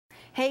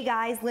Hey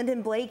guys,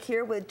 Lyndon Blake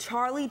here with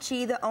Charlie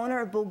Chi, the owner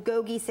of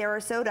Bulogogi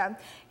Sarasota.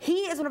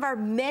 He is one of our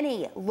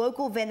many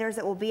local vendors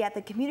that will be at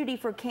the Community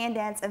for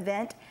CANDance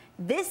event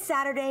this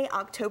Saturday,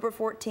 October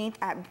 14th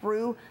at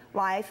Brew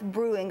Life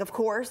Brewing. Of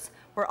course,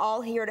 we're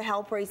all here to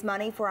help raise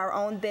money for our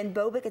own Ben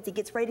Bobick as he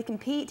gets ready to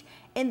compete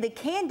in the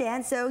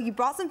CANDance. So you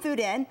brought some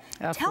food in.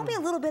 Absolutely. Tell me a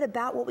little bit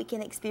about what we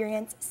can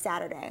experience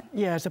Saturday.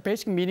 Yeah, it's a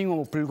basic meaning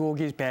of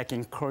bulgogi back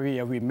in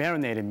Korea. We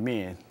marinated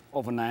meat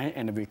overnight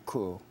and we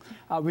cook.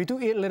 We do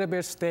eat a little bit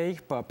of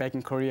steak, but back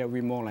in Korea, we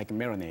more like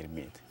marinated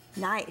meat.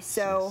 Nice.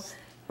 So yes.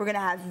 We're gonna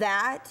have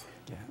that,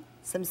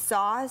 some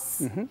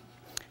sauce.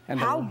 And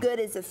how good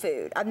is the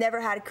food? I've never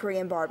had a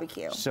Korean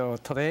barbecue. So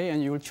today,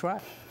 and you will try.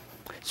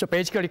 So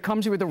basically, it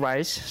comes with the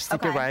rice,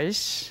 sticky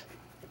rice.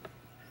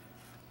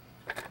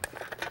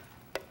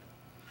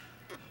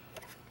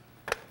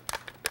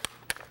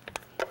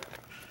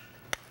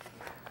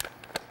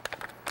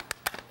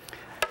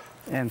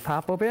 And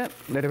top of it,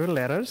 a little bit of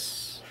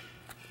lettuce.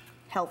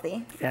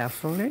 Healthy.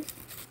 Absolutely.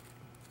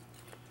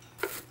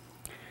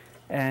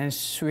 And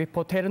sweet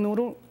potato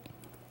noodle.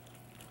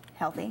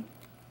 Healthy.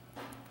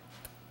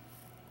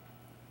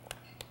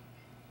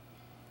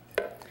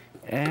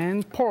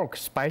 And pork,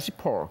 spicy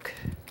pork.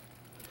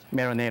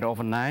 Marinate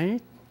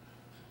overnight.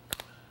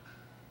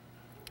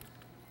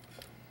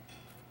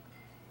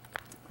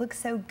 Looks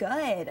so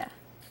good.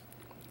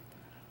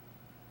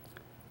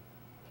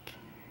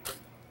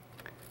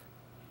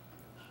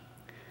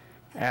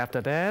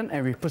 After that,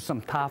 and we put some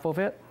top of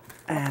it,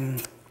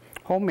 and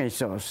homemade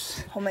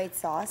sauce. Homemade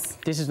sauce.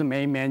 This is the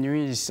main menu,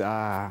 is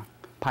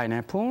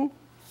pineapple.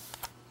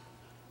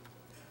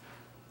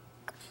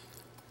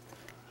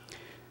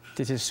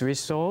 This is sweet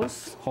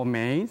sauce,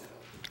 homemade.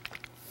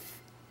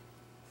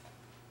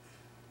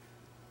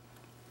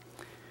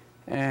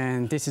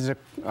 And this is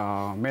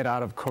made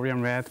out of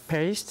Korean red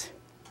paste.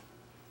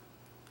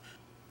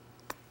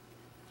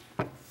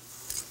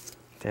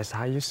 That's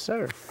how you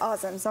serve.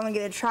 Awesome. So I'm gonna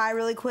give it a try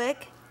really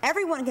quick.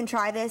 Everyone can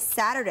try this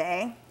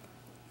Saturday.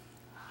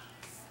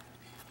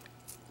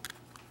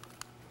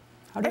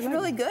 It's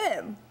really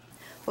good.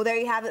 Well, there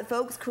you have it,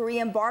 folks.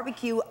 Korean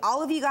barbecue.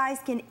 All of you guys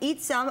can eat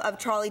some of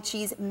Charlie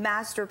Chi's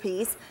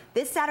masterpiece.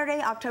 This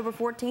Saturday, October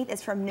 14th,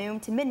 is from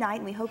noon to midnight,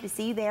 and we hope to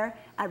see you there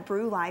at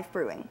Brew Life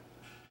Brewing.